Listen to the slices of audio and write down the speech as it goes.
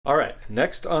All right,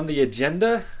 next on the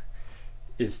agenda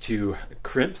is to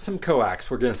crimp some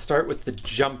coax. We're going to start with the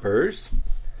jumpers.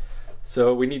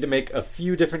 So we need to make a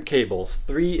few different cables,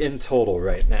 3 in total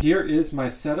right now. Here is my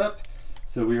setup.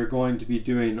 So we are going to be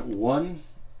doing one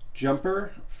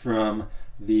jumper from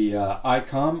the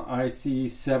ICOM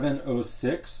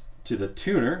IC706 to the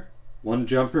tuner, one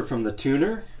jumper from the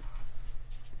tuner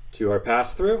to our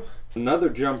pass-through, another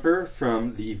jumper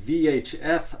from the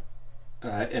VHF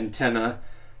antenna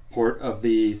port of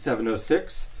the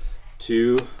 706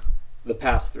 to the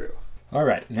pass-through. All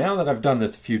right, now that I've done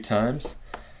this a few times,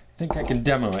 I think I can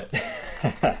demo it.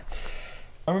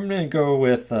 I'm going to go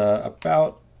with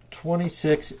about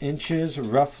 26 inches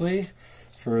roughly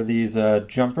for these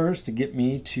jumpers to get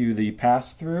me to the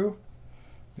pass-through.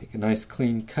 Make a nice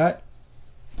clean cut.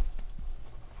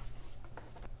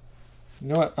 You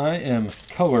know what, I am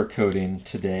color coding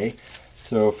today.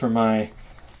 So for my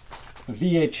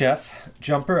VHF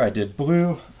jumper, I did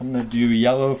blue. I'm going to do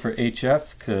yellow for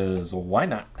HF because why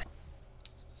not?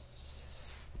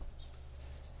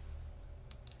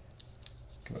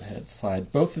 Go ahead,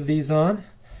 slide both of these on.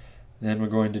 Then we're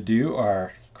going to do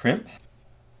our crimp.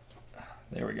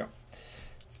 There we go.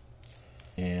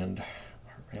 And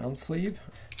our round sleeve.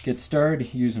 Get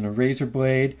started using a razor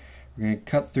blade. We're going to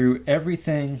cut through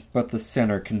everything but the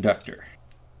center conductor.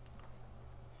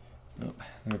 Oh,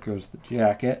 there goes the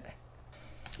jacket.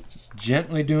 Just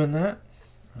gently doing that.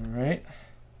 Alright.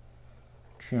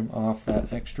 Trim off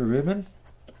that extra ribbon.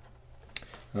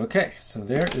 Okay, so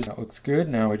there is, that looks good.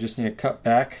 Now we just need to cut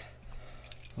back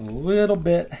a little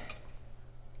bit.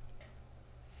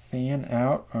 Fan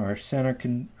out our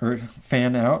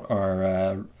fan out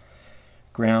our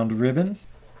ground ribbon.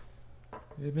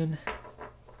 And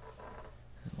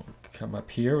we'll come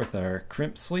up here with our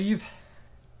crimp sleeve.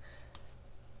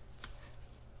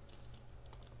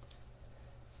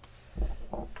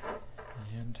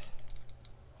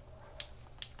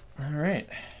 Alright,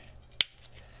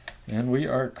 and we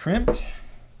are crimped.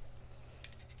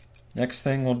 Next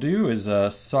thing we'll do is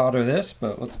solder this,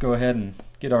 but let's go ahead and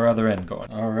get our other end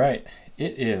going. Alright,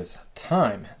 it is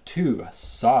time to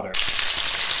solder.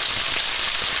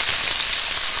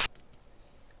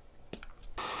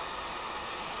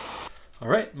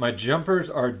 Alright, my jumpers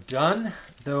are done,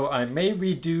 though I may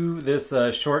redo this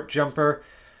short jumper.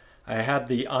 I had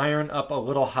the iron up a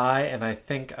little high, and I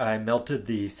think I melted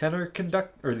the center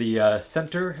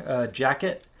center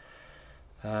jacket.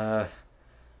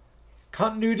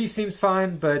 Continuity seems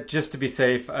fine, but just to be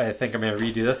safe, I think I'm going to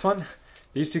redo this one.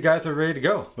 These two guys are ready to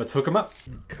go. Let's hook them up.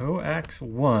 Coax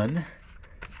 1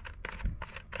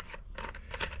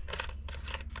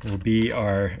 will be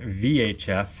our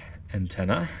VHF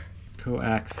antenna.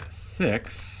 Coax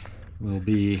 6 will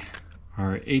be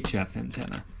our HF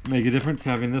antenna. Make a difference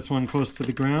having this one close to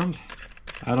the ground?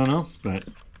 I don't know, but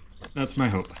that's my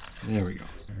hope. There we go.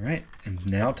 All right, and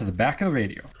now to the back of the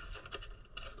radio.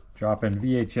 Dropping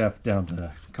VHF down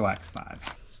to coax 5.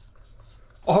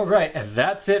 All right, and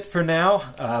that's it for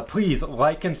now. Please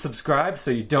like and subscribe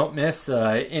so you don't miss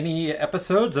any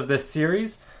episodes of this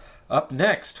series. Up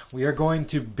next, we are going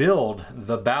to build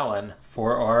the balun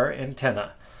for our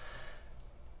antenna.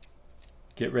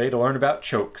 Get ready to learn about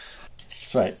chokes.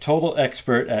 That's right, total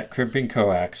expert at crimping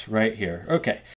coax right here. Okay,